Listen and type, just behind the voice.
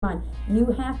mind. You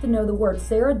have to know the word.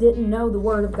 Sarah didn't know the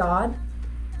word of God,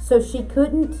 so she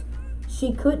couldn't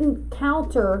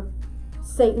counter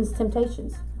Satan's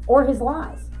temptations or his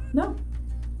lies. No.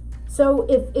 So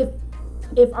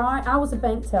if I was a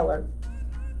bank teller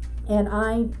and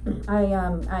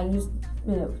I used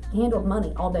handled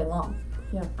money all day long.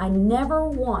 Yeah. I never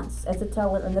once, as a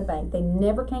teller in the bank, they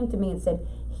never came to me and said,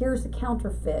 "Here's a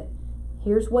counterfeit.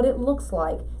 Here's what it looks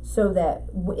like, so that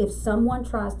if someone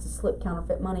tries to slip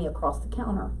counterfeit money across the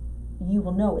counter, you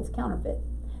will know it's counterfeit."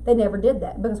 They never did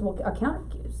that because a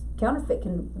counterfeit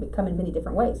can come in many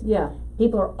different ways. Yeah.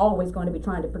 People are always going to be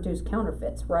trying to produce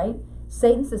counterfeits, right?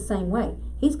 Satan's the same way.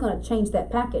 He's going to change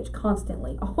that package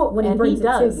constantly when he brings it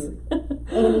to you.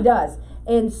 And he does.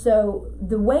 And so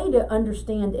the way to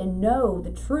understand and know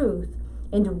the truth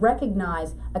and to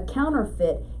recognize a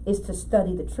counterfeit is to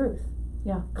study the truth.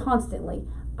 Yeah. Constantly.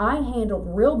 I handled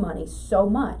real money so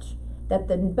much that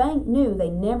the bank knew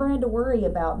they never had to worry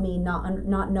about me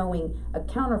not knowing a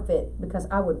counterfeit, because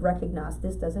I would recognize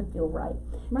this doesn't feel right.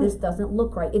 This doesn't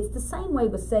look right. It's the same way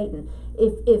with Satan.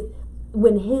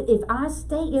 If I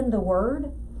stay in the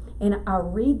Word and I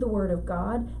read the Word of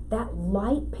God, that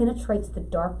light penetrates the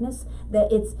darkness,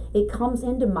 that it comes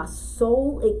into my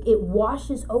soul, it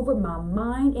washes over my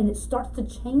mind, and it starts to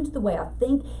change the way I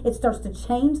think, it starts to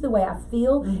change the way I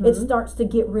feel, it starts to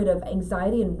get rid of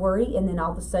anxiety and worry, and then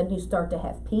all of a sudden you start to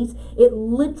have peace. It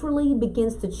literally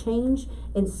begins to change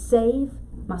and save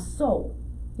my soul.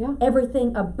 Yeah.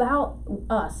 Everything about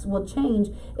us will change.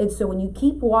 And so when you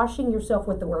keep washing yourself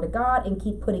with the Word of God and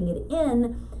keep putting it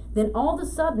in, then all of a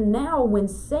sudden now when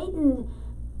something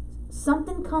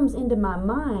comes into my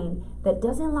mind that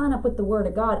doesn't line up with the Word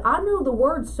of God, I know the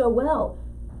Word so well,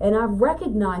 and I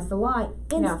recognize the lie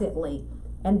instantly.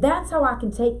 Yeah. And that's how I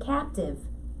can take captive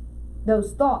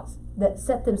those thoughts that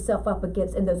set themselves up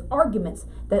against, and those arguments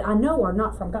that I know are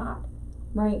not from God.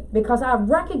 Right. Because I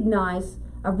recognize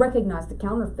the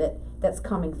counterfeit that's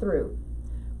coming through.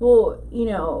 Well,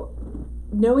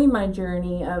 knowing my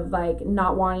journey of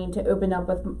not wanting to open up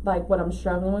with what I'm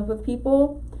struggling with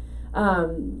people,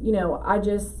 I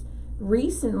just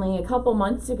recently, a couple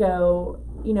months ago,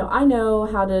 I know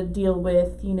how to deal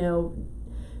with,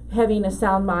 having a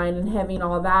sound mind and having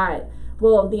all that.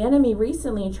 Well, the enemy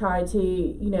recently tried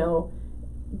to,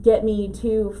 get me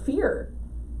to fear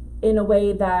in a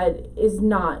way that is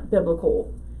not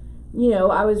biblical.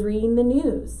 I was reading the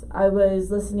news. I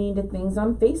was listening to things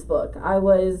on Facebook. I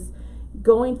was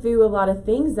going through a lot of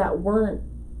things that weren't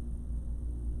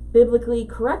biblically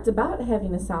correct about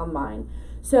having a sound mind.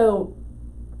 So,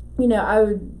 I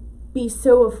would be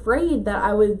so afraid that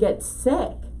I would get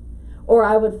sick or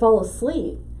I would fall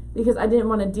asleep because I didn't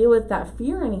want to deal with that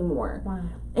fear anymore. Wow.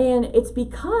 And it's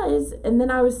because, and then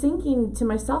I was thinking to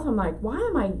myself, I'm like, why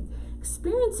am I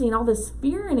experiencing all this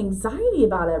fear and anxiety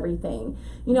about everything?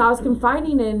 I was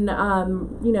confiding in,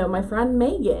 my friend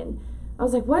Megan. I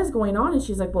was like, what is going on? And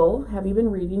she's like, well, have you been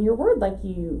reading your word like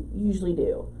you usually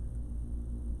do?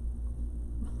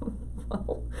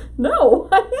 Well, no,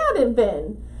 I hadn't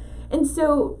been. And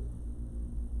so,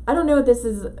 I don't know if this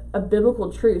is a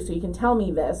biblical truth, so you can tell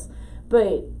me this,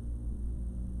 but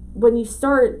when you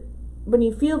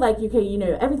feel like,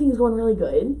 okay, everything's going really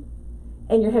good,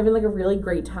 and you're having a really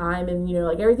great time, and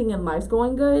everything in life's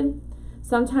going good,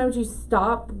 sometimes you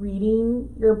stop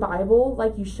reading your Bible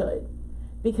like you should,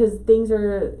 because things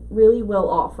are really well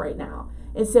off right now.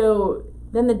 And so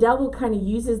then the devil kind of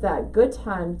uses that good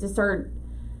time to start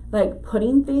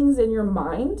putting things in your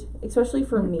mind, especially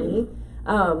for me,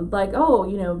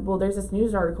 well, there's this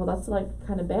news article that's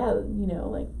kind of bad,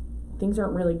 things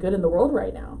aren't really good in the world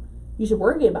right now, you should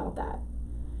worry about that.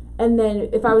 And then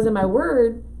if I was in my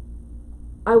word,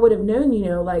 I would have known,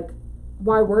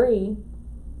 why worry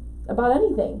about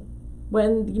anything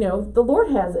when, the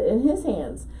Lord has it in his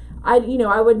hands. I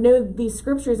would know these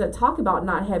scriptures that talk about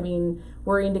not having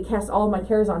worrying, to cast all of my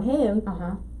cares on him.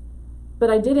 But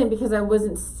I didn't, because I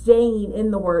wasn't staying in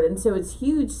the word. And so it's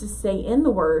huge to stay in the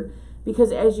word,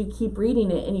 because as you keep reading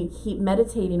it and you keep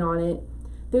meditating on it,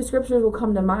 those scriptures will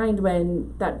come to mind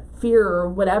when that fear or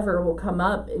whatever will come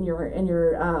up in your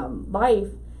life.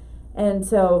 And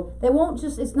so they won't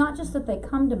it's not just that they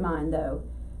come to mind though.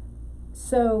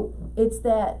 So it's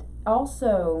that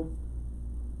also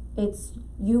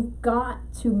you've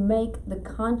got to make the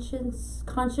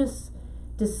conscious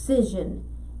decision,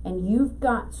 and you've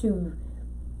got to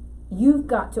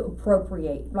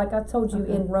appropriate. Like I told you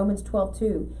in Romans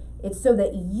 12:2, it's so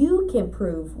that you can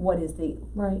prove what is the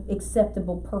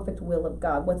acceptable, perfect will of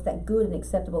God. What's that good and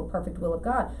acceptable, perfect will of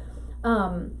God?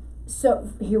 So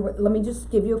here, let me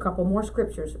just give you a couple more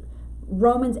scriptures.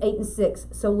 Romans 8:6.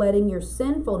 So letting your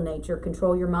sinful nature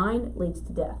control your mind leads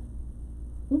to death.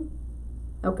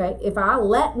 Okay, if I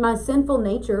let my sinful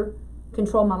nature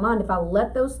control my mind, if I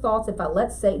let those thoughts, if I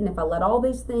let Satan, if I let all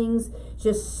these things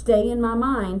just stay in my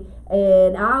mind,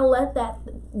 and I let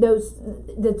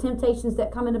the temptations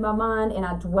that come into my mind, and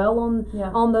I dwell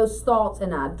on those thoughts,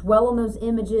 and I dwell on those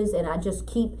images, and I just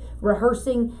keep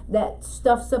rehearsing that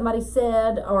stuff somebody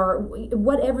said, or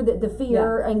whatever the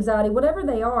fear, anxiety, whatever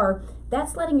they are,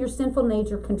 that's letting your sinful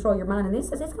nature control your mind. And it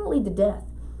says it's going to lead to death.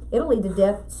 It'll lead to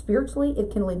death spiritually.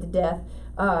 It can lead to death,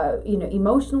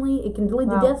 emotionally. It can lead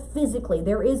to death physically.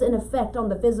 There is an effect on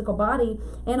the physical body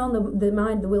and on the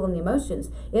mind, the will, and the emotions.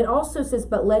 It also says,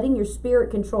 but letting your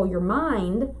spirit control your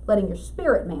mind, letting your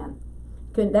spirit, man,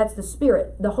 that's the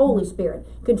Spirit, the Holy Spirit,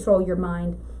 control your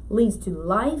mind, leads to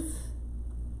life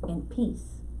and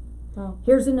peace. Oh.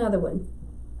 Here's another one.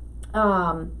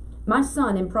 My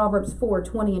son, in Proverbs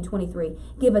 4:20 and 23,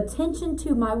 give attention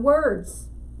to my words.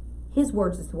 His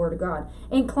words is the word of God.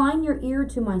 Incline your ear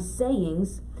to my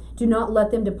sayings. Do not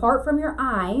let them depart from your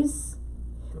eyes.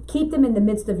 Keep them in the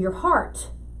midst of your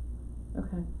heart.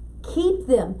 Okay. Keep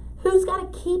them. Who's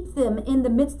got to keep them in the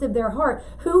midst of their heart?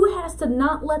 Who has to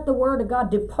not let the word of God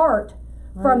depart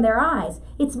from their eyes?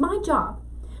 It's my job.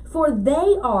 For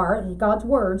they are, God's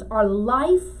words, are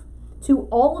life to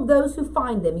all of those who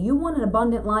find them. You want an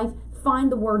abundant life? Find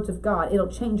the words of God.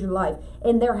 It'll change your life.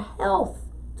 And their health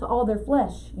to all their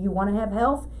flesh. You want to have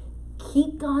health?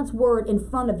 Keep God's word in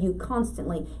front of you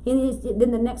constantly.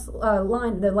 Then the next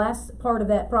line, the last part of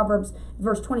that Proverbs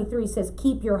verse 23 says,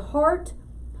 keep your heart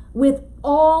with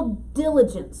all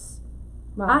diligence.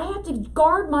 Wow. I have to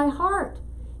guard my heart.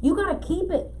 You got to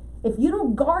keep it. If you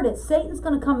don't guard it, Satan's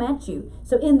going to come at you.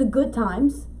 So in the good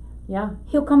times,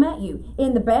 he'll come at you.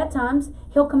 In the bad times,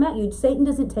 he'll come at you. Satan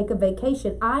doesn't take a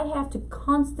vacation. I have to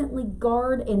constantly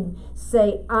guard and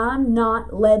say, I'm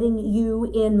not letting you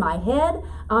in my head.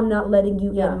 I'm not letting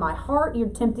you in my heart. You're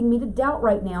tempting me to doubt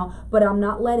right now, but I'm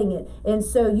not letting it. And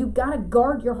so you got to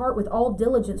guard your heart with all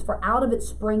diligence, for out of it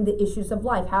spring the issues of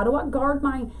life. How do I guard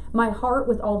my heart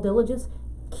with all diligence?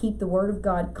 Keep the word of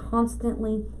God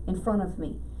constantly in front of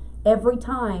me. Every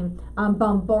time I'm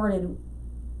bombarded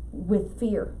with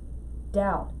fear,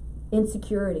 doubt,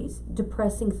 insecurities,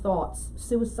 depressing thoughts,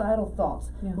 suicidal thoughts,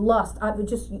 lust. I would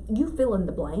just, you fill in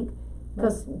the blank,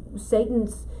 because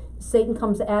Satan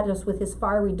comes at us with his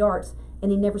fiery darts,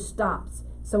 and he never stops.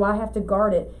 So I have to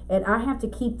guard it, and I have to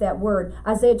keep that word.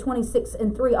 Isaiah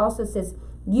 26:3 also says,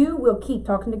 you will keep,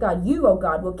 talking to God, you, O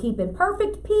God, will keep in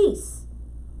perfect peace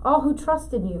all who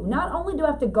trust in you. Not only do I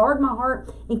have to guard my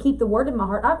heart and keep the word in my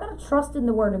heart, I've got to trust in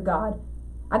the word of God.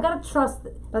 I got to trust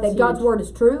that God's word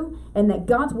is true, and that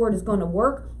God's word is going to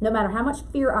work no matter how much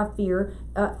fear I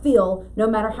feel, no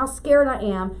matter how scared I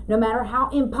am, no matter how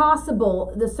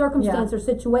impossible the circumstance or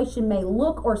situation may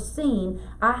look or seem.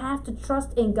 I have to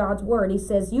trust in God's word. He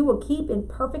says, you will keep in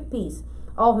perfect peace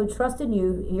all who trust in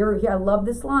you. Here, I love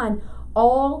this line.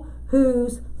 All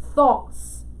whose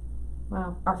thoughts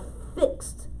are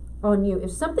fixed on you.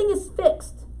 If something is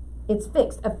fixed, it's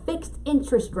fixed. A fixed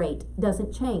interest rate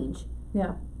doesn't change.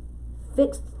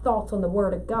 Fixed thoughts on the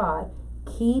word of God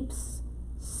keeps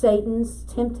Satan's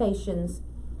temptations,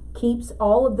 keeps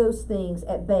all of those things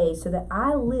at bay, so that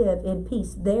I live in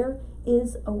peace. There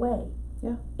is a way.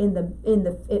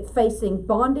 Facing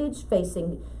bondage,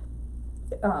 facing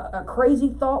a crazy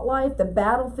thought life, the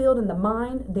battlefield in the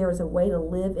mind, there is a way to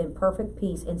live in perfect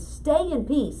peace and stay in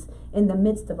peace in the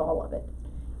midst of all of it.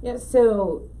 Yeah,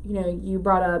 so, you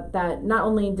brought up that not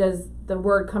only does the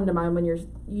word come to mind when you're,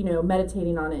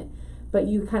 meditating on it, but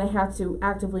you kind of have to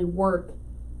actively work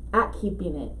at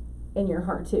keeping it in your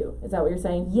heart too. Is that what you're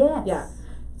saying? Yes. Yeah.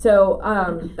 So,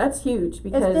 that's huge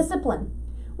because it's discipline.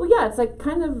 Well, yeah, it's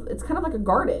kind of like a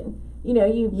garden. You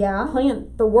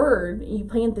plant the word, you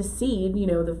plant the seed,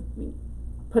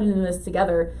 putting this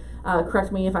together.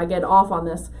 Correct me if I get off on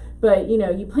this, but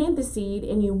you plant the seed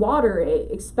and you water it,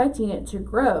 expecting it to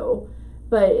grow.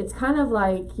 But it's kind of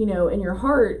like, in your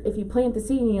heart, if you plant the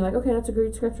seed and you're like, okay, that's a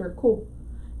great scripture, cool.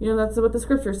 That's what the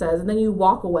scripture says. And then you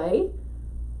walk away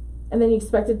and then you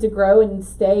expect it to grow and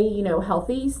stay,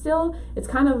 healthy still.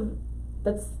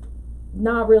 That's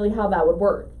not really how that would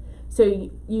work. So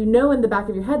in the back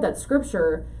of your head that's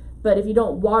scripture, but if you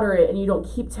don't water it and you don't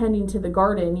keep tending to the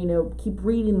garden, keep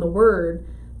reading the word,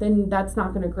 then that's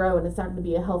not going to grow, and it's not going to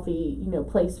be a healthy,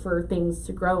 place for things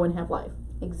to grow and have life.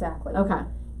 Exactly. Okay.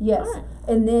 Yes. Right.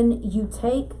 And then you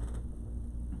take,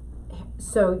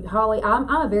 so Holly, I'm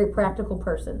a very practical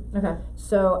person. Okay.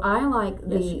 So I like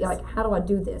how do I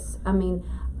do this? I mean,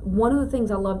 one of the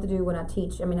things I love to do when I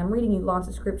teach, I mean, I'm reading you lots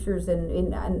of scriptures,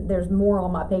 and there's more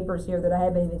on my papers here that I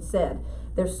haven't even said.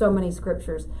 There's so many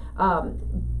scriptures.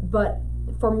 But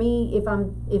for me,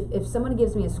 if someone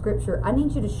gives me a scripture, I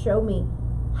need you to show me,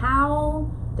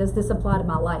 how does this apply to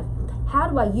my life? How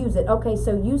do I use it? Okay,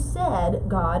 so you said,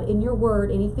 God, in your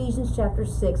word, in Ephesians chapter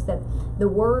 6, that the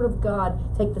word of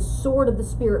God, take the sword of the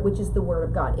Spirit, which is the word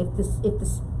of God. If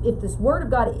this word of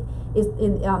God is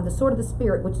in the sword of the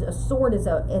Spirit, which a sword is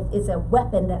a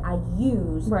weapon that I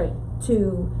use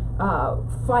to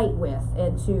fight with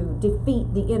and to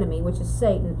defeat the enemy, which is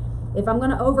Satan. If I'm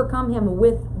going to overcome him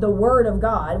with the word of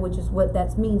God, which is what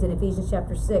that means in Ephesians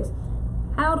chapter 6,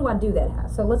 how do I do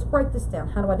that? So let's break this down.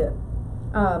 How do I do it?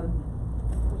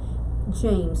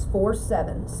 James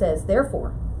 4:7 says,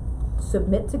 therefore,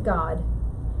 submit to God,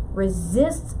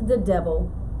 resist the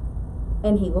devil,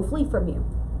 and he will flee from you.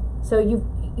 So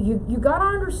you got to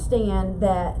understand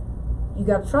that you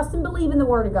got to trust and believe in the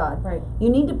word of God. Right. You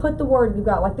need to put the word of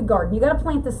God, like the garden. You got to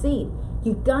plant the seed.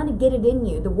 You got to get it in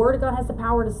you. The word of God has the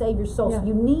power to save your soul. Yeah. So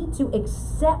you need to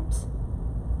accept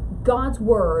God's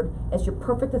word as your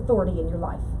perfect authority in your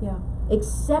life. Yeah.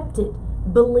 Accept it,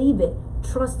 believe it,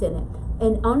 trust in it,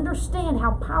 and understand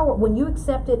how when you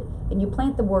accept it and you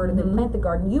plant the word and then plant the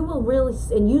garden, you will really,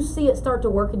 and you see it start to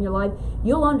work in your life,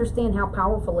 you'll understand how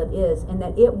powerful it is and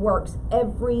that it works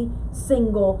every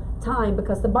single time,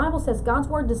 because the Bible says God's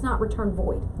word does not return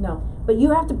void. No. But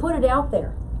you have to put it out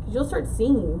there. Because you'll start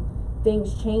seeing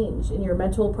things change in your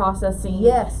mental processing.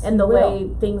 Yes, and the you will.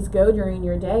 way things go during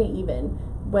your day, even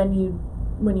when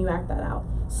you act that out.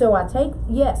 So I take,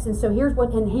 yes, and so here's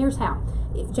how.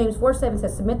 If James 4:7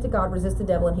 says, submit to God, resist the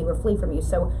devil, and he will flee from you.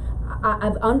 So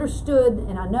I've understood,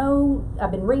 and I know,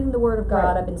 I've been reading the word of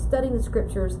God, I've been studying the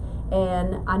scriptures,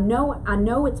 and I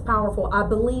know it's powerful. I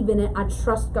believe in it. I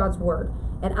trust God's word,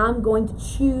 and I'm going to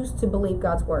choose to believe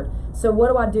God's word. So what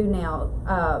do I do now?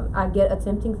 I get a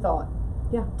tempting thought.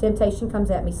 Yeah. Temptation comes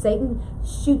at me. Satan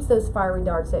shoots those fiery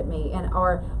darts at me,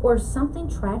 or something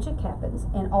tragic happens,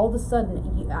 and all of a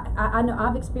sudden, I know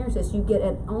I've experienced this. You get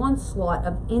an onslaught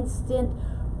of instant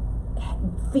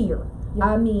fear. Yeah.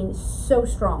 I mean, so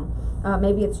strong.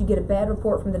 Maybe it's you get a bad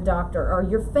report from the doctor, or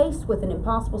you're faced with an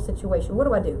impossible situation.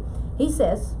 What do? He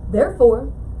says,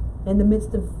 therefore, in the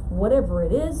midst of whatever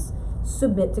it is,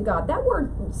 submit to God. That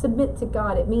word, submit to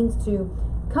God, it means to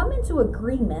come into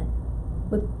agreement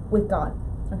with God.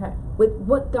 Okay. With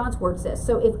what God's word says.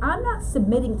 So if I'm not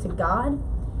submitting to God,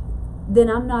 then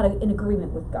I'm not in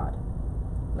agreement with God.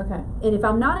 Okay. And if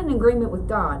I'm not in agreement with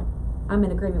God, I'm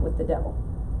in agreement with the devil.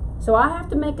 So I have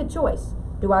to make a choice.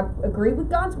 Do I agree with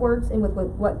God's words and with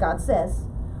what God says?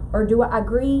 Or do I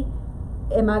agree,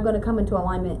 am I going to come into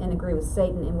alignment and agree with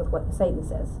Satan and with what Satan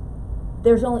says?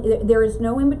 There is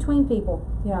no in between, people.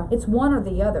 Yeah. It's one or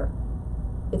the other.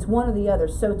 It's one or the other.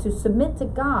 So to submit to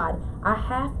God, I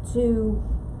have to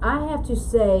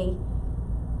say,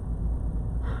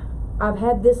 I've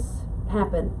had this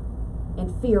happen,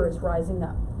 and fear is rising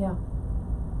up. Yeah.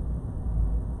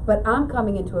 But I'm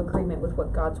coming into agreement with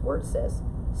what God's word says,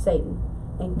 Satan.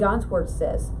 And God's word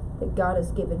says that God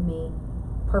has given me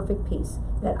perfect peace.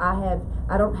 That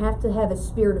I don't have to have a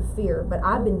spirit of fear, but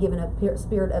I've been given a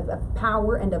spirit of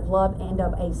power and of love and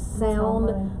of a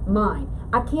sound mind.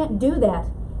 I can't do that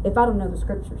if I don't know the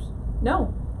scriptures.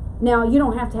 No. Now, you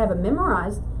don't have to have it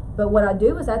memorized, but what I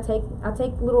do is I take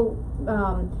little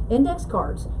index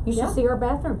cards. You should see our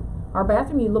bathroom. Our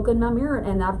bathroom, you look in my mirror,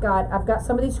 and I've got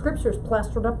some of these scriptures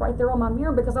plastered up right there on my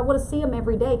mirror because I want to see them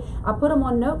every day. I put them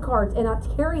on note cards, and I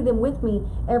carry them with me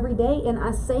every day, and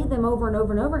I say them over and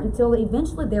over and over until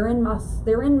eventually they're in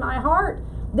my heart.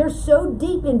 They're so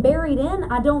deep and buried in,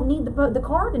 I don't need the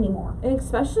card anymore. And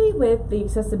especially with the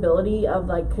accessibility of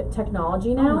like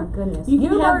technology now. Oh my goodness. You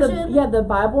can have the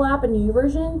Bible app and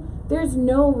YouVersion. There's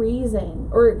no reason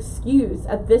or excuse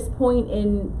at this point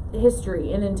in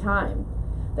history and in time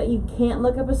that you can't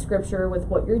look up a scripture with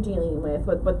what you're dealing with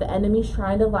what the enemy's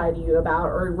trying to lie to you about,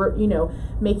 or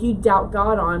make you doubt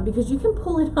God on, because you can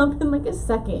pull it up in like a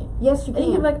second. Yes, you can.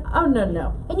 And you can be like, oh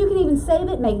no. And you can even save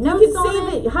it, make notes you can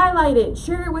on save it, highlight it,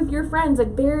 share it with your friends.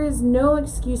 Like, there is no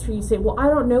excuse for you to say, well, I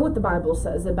don't know what the Bible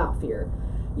says about fear.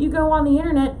 You go on the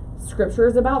internet, scripture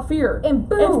is about fear, and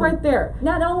boom, it's right there.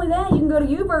 Not only that, you can go to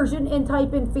YouVersion and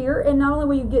type in fear, and not only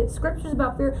will you get scriptures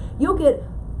about fear, you'll get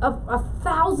a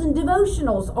 1,000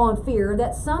 devotionals on fear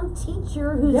that some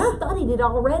teacher who's studied it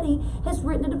already has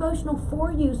written a devotional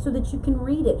for you so that you can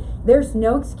read it. There's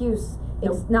no excuse.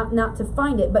 It's not to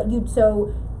find it. But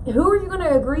so who are you going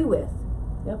to agree with?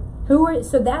 Yep.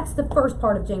 So that's the first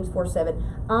part of James 4:7.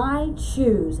 I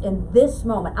choose in this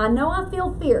moment. I know I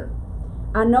feel fear.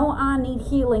 I know I need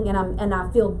healing, and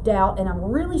I feel doubt, and I'm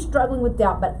really struggling with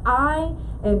doubt, but I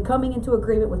am coming into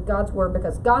agreement with God's word,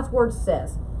 because God's word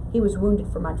says He was wounded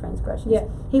for my transgressions. Yeah.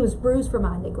 He was bruised for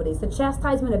my iniquities. The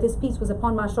chastisement of His peace was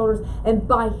upon my shoulders, and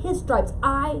by His stripes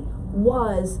I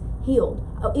was healed.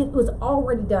 It was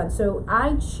already done. So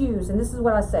I choose, and this is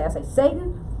what I say,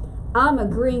 Satan, I'm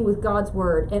agreeing with God's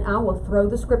word, and I will throw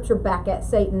the scripture back at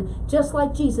Satan, just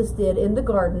like Jesus did in the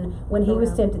garden when he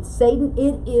was tempted. Satan,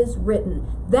 it is written.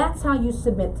 That's how you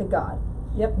submit to God.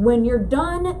 Yep. When you're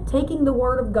done taking the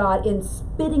word of God and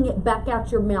spitting it back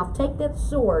out your mouth, take that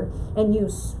sword and you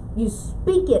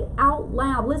speak it out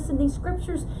loud. Listen, these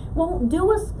scriptures won't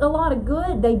do us a lot of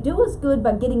good. They do us good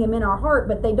by getting them in our heart,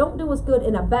 but they don't do us good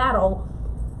in a battle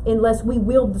unless we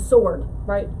wield the sword.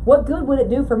 Right. What good would it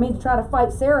do for me to try to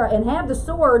fight Sarah and have the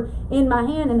sword in my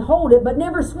hand and hold it but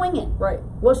never swing it? Right.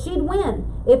 Well, she'd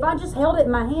win. If I just held it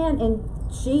in my hand and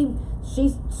she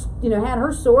had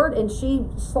her sword and she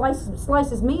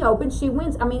slices me open, she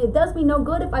wins. I mean, it does me no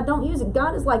good if I don't use it.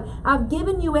 God is like, I've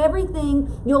given you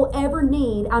everything you'll ever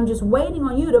need. I'm just waiting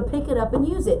on you to pick it up and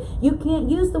use it. You can't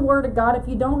use the word of God if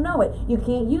you don't know it. You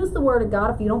can't use the word of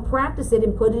God if you don't practice it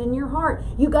and put it in your heart.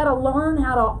 You got to learn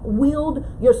how to wield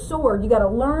your sword. You got to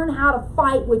learn how to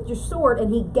fight with your sword,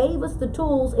 and He gave us the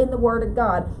tools in the word of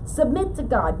God. Submit to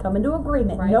God. Come into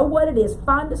agreement. Right. Know what it is.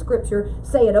 Find the scripture.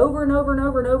 Say it over and over and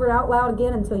over and over out loud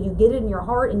again until you get it in your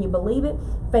heart and you believe it.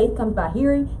 Faith comes by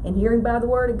hearing, and hearing by the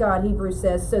word of God, Hebrews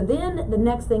says. So then the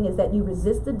next thing is that you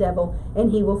resist the devil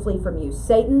and he will flee from you.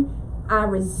 Satan, I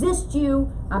resist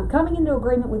you. I'm coming into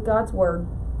agreement with God's word.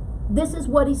 This is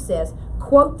what He says.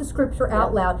 Quote the scripture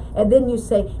out loud, and then you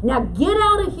say, now get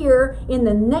out of here in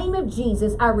the name of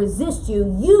Jesus. I resist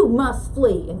you. You must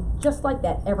flee. And just like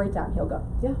that, every time he'll go.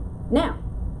 Yeah. Now,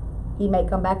 he may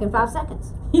come back in 5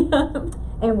 seconds. Yeah.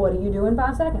 And what do you do in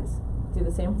 5 seconds? Do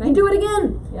the same thing. You do it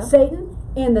again. Yeah. Satan,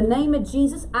 in the name of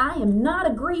Jesus, I am not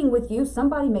agreeing with you.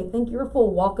 Somebody may think you're a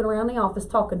fool walking around the office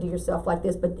talking to yourself like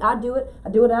this, but I do it. I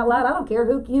do it out loud. I don't care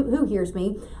who hears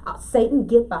me. Satan,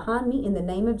 get behind me in the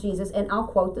name of Jesus, and I'll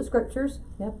quote the scriptures.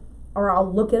 Yep. Or I'll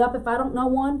look it up if I don't know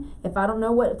one. If I don't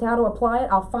know how to apply it,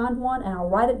 I'll find one and I'll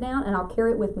write it down and I'll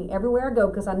carry it with me everywhere I go,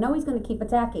 because I know he's going to keep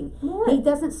attacking. Right. He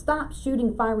doesn't stop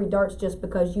shooting fiery darts just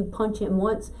because you punch him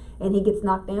once and he gets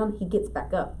knocked down. He gets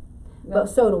back up. Yep. But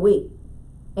so do we.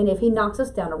 And if he knocks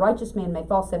us down, a righteous man may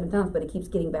fall 7 times, but he keeps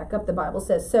getting back up, the Bible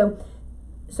says. So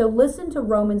listen to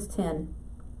Romans 10,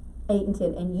 8 and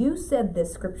 10. And you said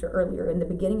this scripture earlier in the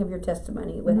beginning of your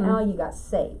testimony with how you got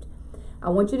saved. I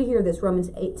want you to hear this, Romans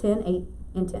 8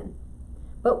 and 10.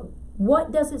 But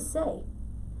what does it say?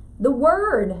 The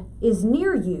word is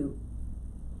near you.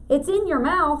 It's in your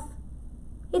mouth.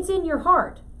 It's in your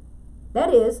heart.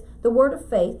 That is the word of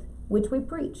faith which we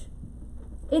preach.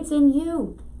 It's in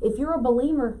you. If you're a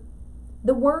believer,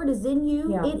 the word is in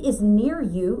you. Yeah. It is near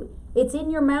you. It's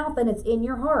in your mouth and it's in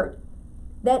your heart.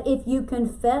 That if you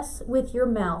confess with your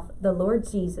mouth the Lord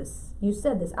Jesus, you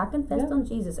said this, I confessed on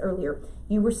Jesus earlier,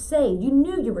 you were saved. You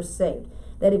knew you were saved.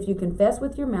 That if you confess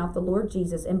with your mouth the Lord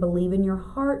Jesus and believe in your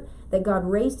heart that God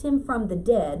raised him from the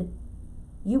dead,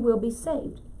 you will be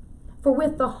saved. For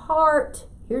with the heart,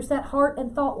 here's that heart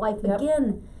and thought life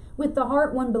again. With the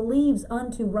heart one believes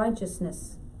unto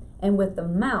righteousness, and with the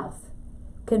mouth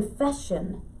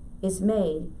confession is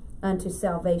made unto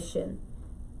salvation.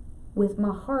 With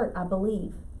my heart I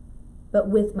believe, but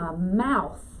with my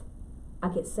mouth I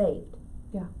get saved.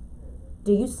 Yeah.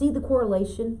 Do you see the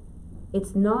correlation?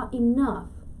 It's not enough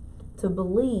to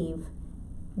believe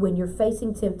when you're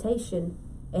facing temptation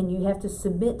and you have to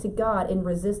submit to God and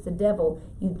resist the devil.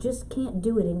 You just can't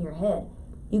do it in your head.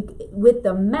 With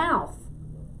the mouth,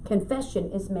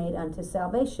 confession is made unto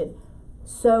salvation.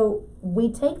 So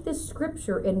we take this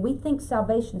scripture and we think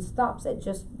salvation stops at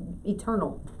just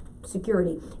eternal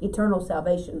security, eternal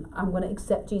salvation. I'm going to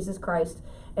accept Jesus Christ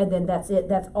and then that's it.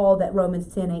 That's all that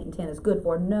Romans 10, 8 and 10 is good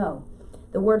for. No.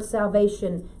 The word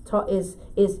salvation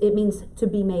it means to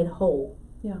be made whole.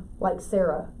 Yeah. Like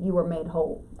Sarah, you were made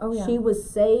whole. Oh, yeah. She was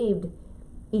saved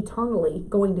eternally,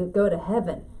 going to go to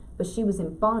heaven, but she was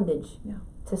in bondage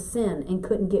to sin and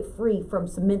couldn't get free from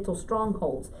some mental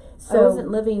strongholds. So I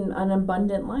wasn't living an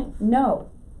abundant life.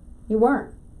 No, you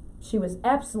weren't. She was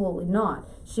absolutely not.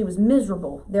 She was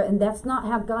miserable there, and that's not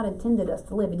how God intended us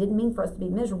to live. He didn't mean for us to be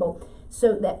miserable.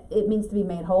 So that it means to be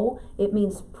made whole. It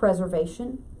means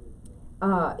preservation.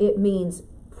 It means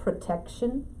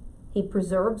protection. He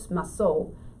preserves my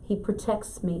soul. He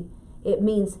protects me. It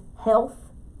means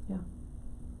health. Yeah.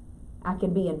 I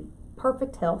can be in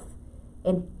perfect health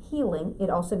and healing. It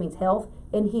also means health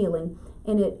and healing,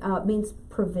 and it means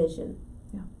provision.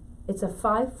 Yeah. It's a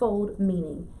 5-fold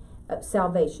meaning.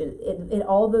 salvation. It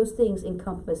all those things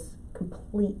encompass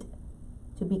complete,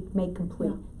 to be made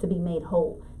complete, to be made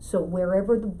whole. So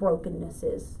wherever the brokenness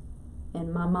is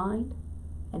in my mind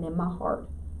and in my heart,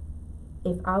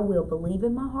 if I will believe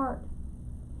in my heart,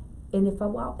 and if I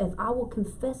will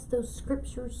confess those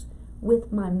scriptures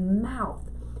with my mouth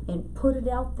and put it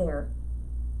out there,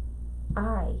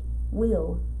 I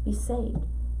will be saved.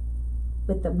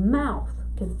 With the mouth,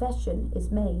 confession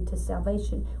is made to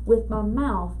salvation. With my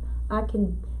mouth, I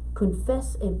can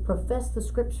confess and profess the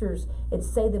scriptures and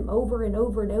say them over and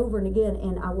over and over and again,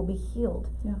 and I will be healed.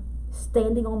 Yeah.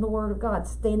 Standing on the word of God,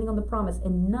 standing on the promise,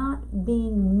 and not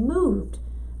being moved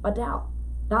by doubt,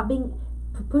 not being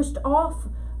pushed off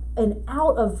and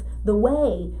out of the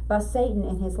way by Satan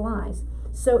and his lies.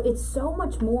 So it's so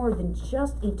much more than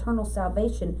just eternal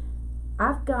salvation.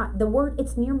 I've got the word,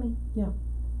 it's near me. Yeah.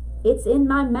 It's in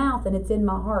my mouth and it's in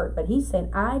my heart. But he's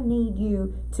saying, I need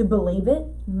you to believe it,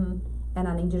 and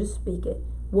I need you to speak it.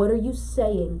 What are you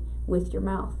saying with your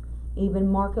mouth? Even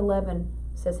Mark 11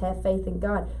 says, have faith in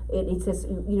God. It says,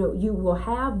 you will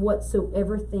have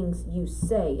whatsoever things you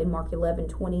say, in Mark 11,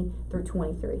 20 through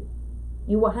 23.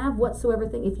 You will have whatsoever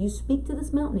thing. If you speak to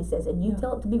this mountain, he says, and you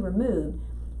tell it to be removed,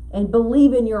 and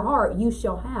believe in your heart, you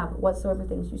shall have whatsoever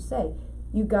things you say.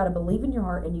 You got to believe in your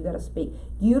heart, and you got to speak.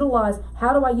 Utilize,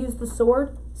 how do I use the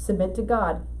sword? Submit to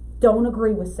God. Don't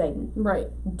agree with Satan. Right.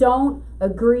 Don't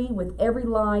agree with every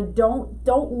lie. Don't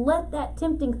let that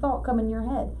tempting thought come in your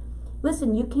head.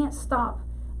 Listen, you can't stop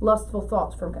lustful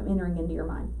thoughts from entering into your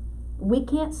mind. We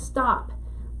can't stop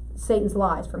Satan's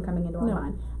lies from coming into our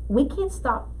mind. We can't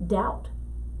stop doubt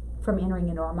from entering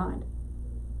into our mind.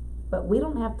 But we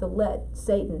don't have to let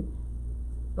Satan,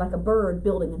 like a bird,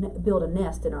 build a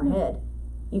nest in our head.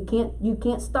 You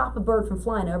can't stop a bird from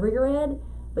flying over your head,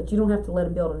 but you don't have to let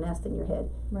him build a nest in your head.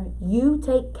 Right. You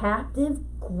take captive,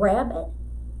 grab it,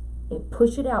 and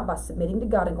push it out by submitting to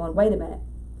God and going, wait a minute,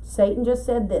 Satan just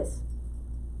said this,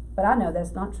 but I know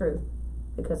that's not true,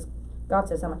 because God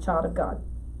says I'm a child of God.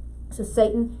 So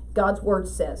Satan, God's word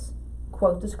says,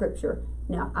 quote the scripture,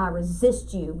 now I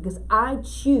resist you because I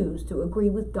choose to agree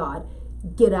with God.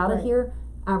 Get out of here.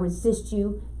 I resist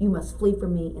you. You must flee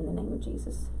from me in the name of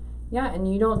Jesus. Yeah,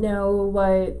 and you don't know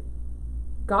what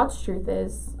God's truth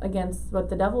is against what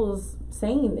the devil's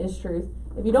saying is truth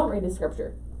if you don't read the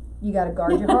scripture. You got to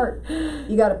guard your heart.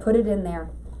 You got to put it in there.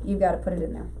 You got to put it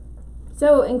in there.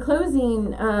 So in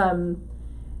closing,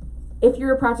 if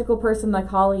you're a practical person like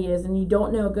Holly is and you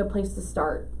don't know a good place to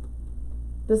start,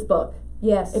 this book.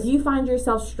 Yes. If you find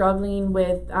yourself struggling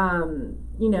with,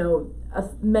 a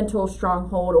mental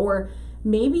stronghold, or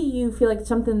maybe you feel like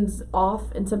something's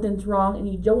off and something's wrong and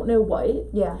you don't know what.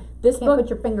 Yeah. This Can't book, put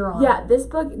your finger on. Yeah, this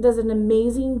book does an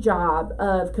amazing job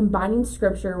of combining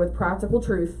scripture with practical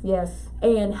truth. Yes.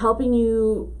 And helping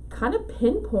you kind of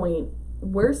pinpoint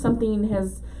where something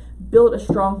has built a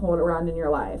stronghold around in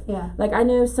your life. Yeah. Like I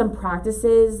know some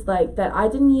practices like that I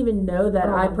didn't even know that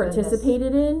I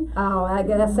participated in. Oh,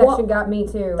 that section got me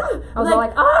too. I was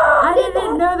like, I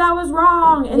didn't know that was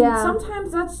wrong. And Yeah.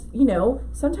 sometimes that's,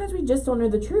 sometimes we just don't know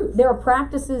the truth. there are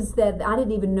practices that I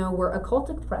didn't even know were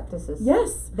occultic practices.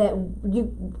 Yes. That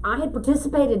I had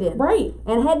participated in. Right.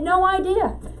 And had no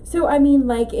idea. So I mean,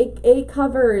 like it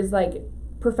covers like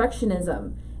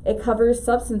perfectionism. It covers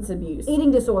substance abuse, Eating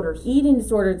disorders.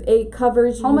 It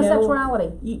covers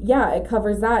Homosexuality. It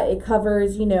covers that. It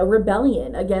covers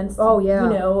rebellion against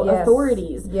Yes.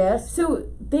 authorities. Yes. So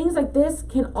things like this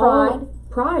can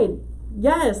pride.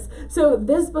 Yes. So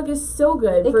this book is so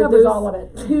good It for covers those all of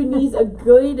it. who needs a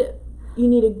good. You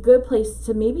need a good place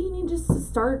to maybe you need just to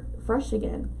start fresh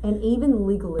again. And even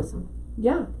legalism.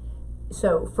 Yeah.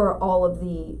 So for all of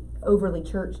the overly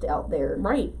churched out there,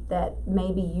 Right. that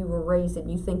maybe you were raised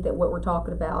and you think that what we're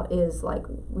talking about is like,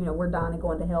 we're dying and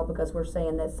going to hell because we're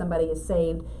saying that somebody is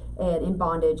saved and in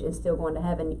bondage and still going to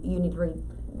heaven. You need to read.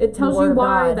 It tells you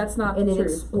why that's not and the it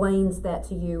truth. explains that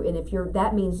to you. And if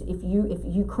that means if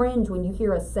you cringe when you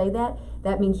hear us say that,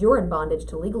 that means you're in bondage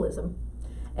to legalism,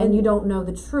 and you don't know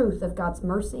the truth of God's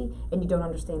mercy, and you don't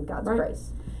understand God's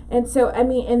grace. And so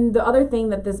and the other thing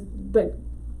that this book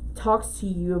talks to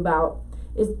you about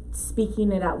is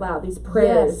speaking it out loud, these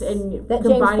prayers, and that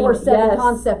James combining 4:7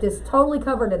 concept is totally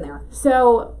covered in there.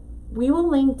 So we will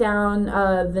link down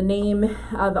the name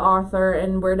of the author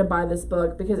and where to buy this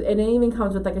book, because it even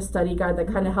comes with like a study guide that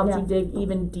kind of helps you dig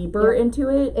even deeper into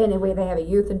it. Anyway, they have a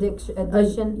youth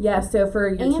edition. So for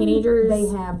your and teenagers, they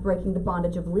have Breaking the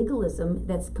Bondage of Legalism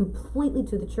that's completely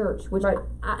to the church. Which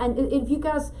and if you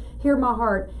guys hear my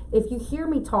heart, if you hear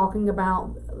me talking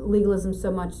about legalism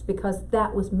so much, it's because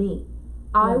that was me.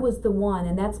 I Yeah. was the one,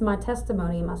 and that's my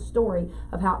testimony and my story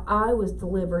of how I was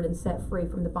delivered and set free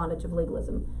from the bondage of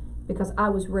legalism, because I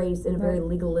was raised in a very Right.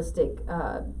 legalistic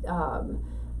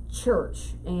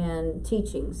church and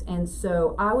teachings, and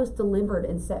so I was delivered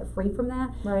and set free from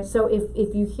that. Right. So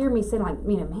if you hear me saying, like,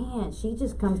 you know, man, she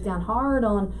just comes down hard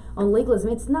on legalism,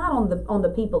 it's not on the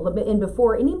people. And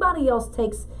before anybody else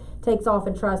takes off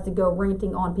and tries to go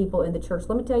ranting on people in the church,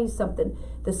 let me tell you something.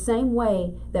 The same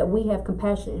way that we have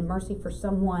compassion and mercy for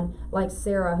someone like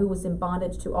Sarah, who was in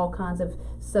bondage to all kinds of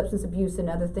substance abuse and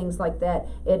other things like that,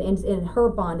 and in her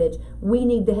bondage, we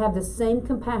need to have the same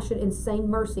compassion and same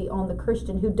mercy on the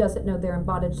Christian who doesn't know they're in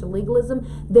bondage to legalism.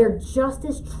 They're just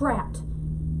as trapped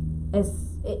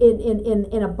as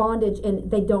in a bondage,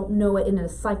 and they don't know it, in a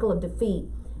cycle of defeat,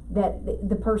 that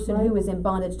the person Right. who is in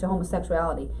bondage to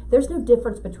homosexuality. There's no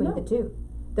difference between No. the two.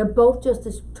 They're both just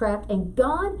as trapped, and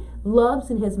God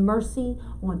loves in His mercy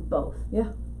on both. Yeah.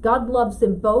 God loves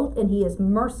them both, and He is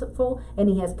merciful, and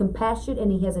He has compassion,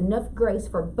 and He has enough grace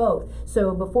for both.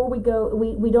 So before we go,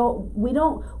 we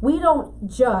don't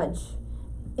judge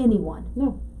anyone.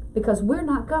 No. Because we're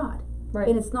not God. Right.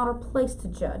 And it's not our place to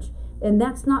judge. And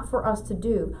that's not for us to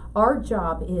do. Our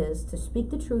job is to speak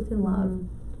the truth in love,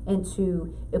 and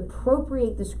to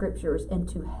appropriate the scriptures, and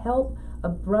to help a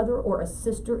brother or a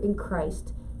sister in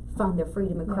Christ find their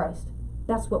freedom in Christ.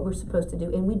 That's what we're supposed to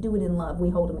do, and we do it in love. We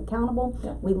hold them accountable.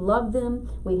 Yeah. We love them.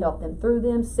 We help them through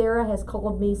them. Sarah has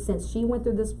called me since she went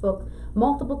through this book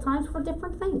multiple times for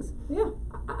different things. Yeah.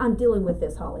 I'm dealing with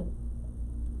this, Holly.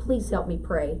 Please help me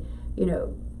pray. You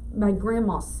know, my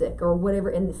grandma's sick or whatever,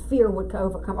 and the fear would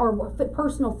overcome, or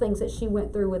personal things that she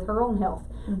went through with her own health.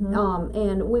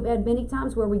 And we've had many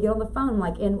times where we get on the phone,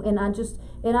 like, and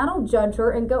I don't judge her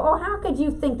and go, oh, how could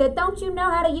you think that? Don't you know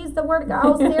how to use the word of God?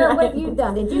 Oh, Sarah, what have you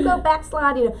done? Did you go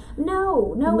backslide? You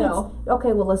know, no. It's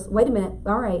okay. Well, wait a minute.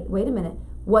 All right, wait a minute.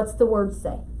 What's the word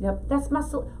say? Yep. That's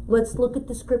let's look at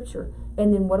the scripture.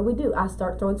 And then what do? I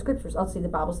start throwing scriptures. I'll see the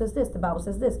Bible says this. The Bible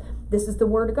says this. This is the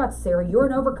word of God. Sarah, you're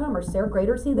an overcomer. Sarah,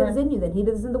 greater is He that is in you than he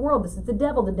that is in the world. This is the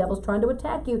devil. The devil's trying to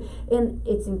attack you. And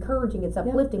it's encouraging. It's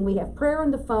uplifting. We have prayer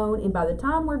on the phone. And by the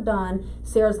time we're done,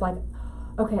 Sarah's like,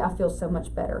 okay, I feel so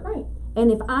much better. Right.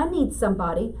 And if I need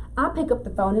somebody, I pick up the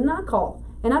phone and I call.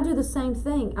 And I do the same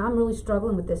thing. I'm really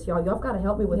struggling with this, y'all. Y'all got to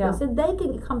help me with this. And they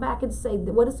can come back and say,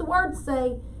 what does the word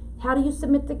say? How do you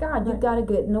submit to God? You've got to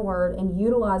get in the word and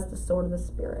utilize the sword of the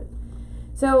Spirit.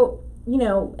 So, you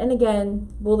know, and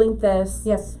again, we'll link this.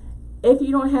 Yes. If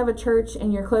you don't have a church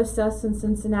and you're close to us in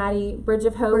Cincinnati, Bridge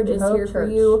of Hope is here for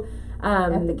you.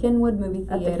 At the Kenwood Movie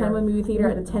Theater. At the Kenwood Movie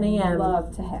Theater at 10 a.m.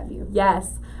 Love to have you.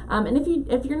 Yes. And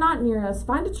if you're not near us,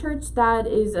 find a church that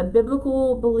is a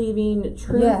biblical believing,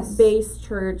 truth-based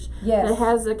church that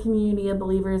has a community of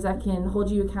believers that can hold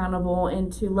you accountable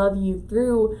and to love you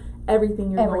through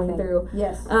everything you're going through.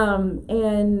 Yes.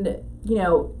 And you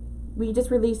know, we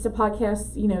just released a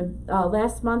podcast, you know,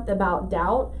 last month about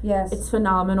doubt. Yes. It's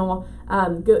phenomenal.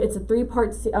 It's a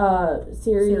 3-part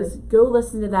series. Go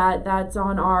listen to that. That's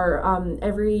on our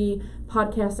every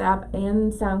podcast app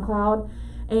and SoundCloud.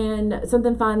 And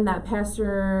something fun that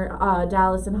Pastor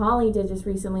Dallas and Holly did just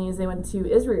recently is they went to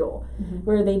Israel,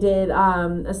 where they did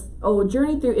a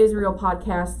Journey Through Israel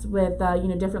podcast with you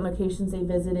know, different locations they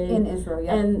visited in Israel,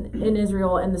 and in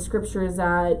Israel, and the scriptures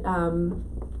that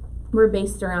were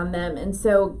based around them. And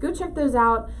so go check those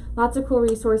out. Lots of cool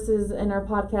resources in our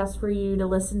podcast for you to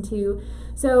listen to.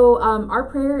 So our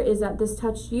prayer is that this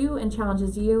touched you and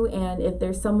challenges you. And if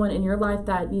there's someone in your life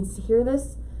that needs to hear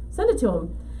this, send it to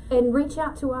them. And reach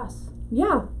out to us.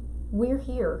 Yeah. We're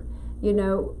here. You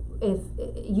know, if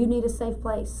you need a safe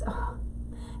place.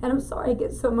 And I'm sorry I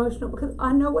get so emotional because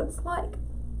I know what it's like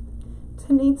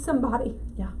to need somebody.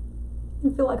 Yeah.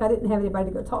 And feel like I didn't have anybody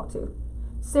to go talk to.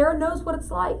 Sarah knows what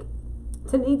it's like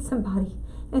to need somebody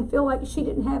and feel like she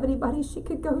didn't have anybody she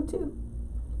could go to.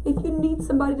 If you need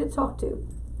somebody to talk to,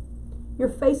 you're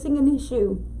facing an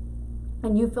issue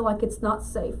and you feel like it's not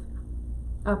safe,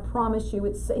 I promise you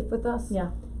it's safe with us. Yeah.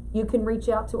 You can reach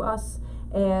out to us,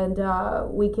 and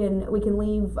we can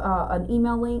leave an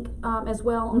email link as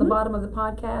well on the bottom of the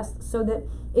podcast, so that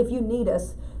if you need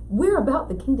us, we're about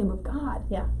the kingdom of God.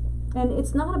 Yeah. And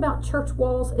it's not about church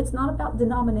walls. It's not about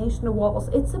denominational walls.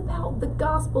 It's about the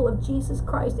gospel of Jesus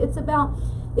Christ. It's about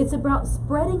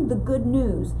spreading the good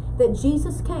news that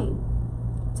Jesus came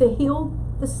to heal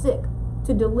the sick,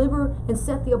 to deliver and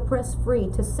set the oppressed free,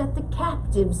 to set the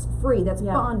captives free. That's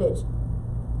bondage.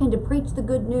 And to preach the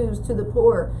good news to the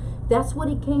poor. That's what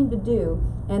He came to do.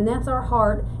 And that's our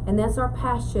heart, and that's our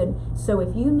passion. So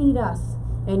if you need us,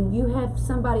 and you have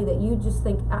somebody that you just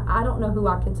think, I don't know who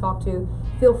I can talk to,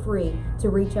 feel free to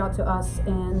reach out to us,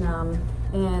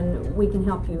 and we can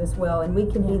help you as well, and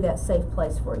we can be that safe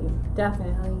place for you.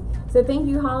 Definitely. So thank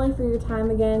you, Holly, for your time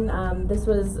again. This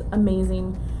was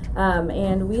amazing,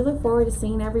 and we look forward to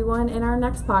seeing everyone in our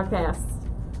next podcast.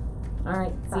 All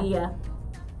right, Bye. see ya.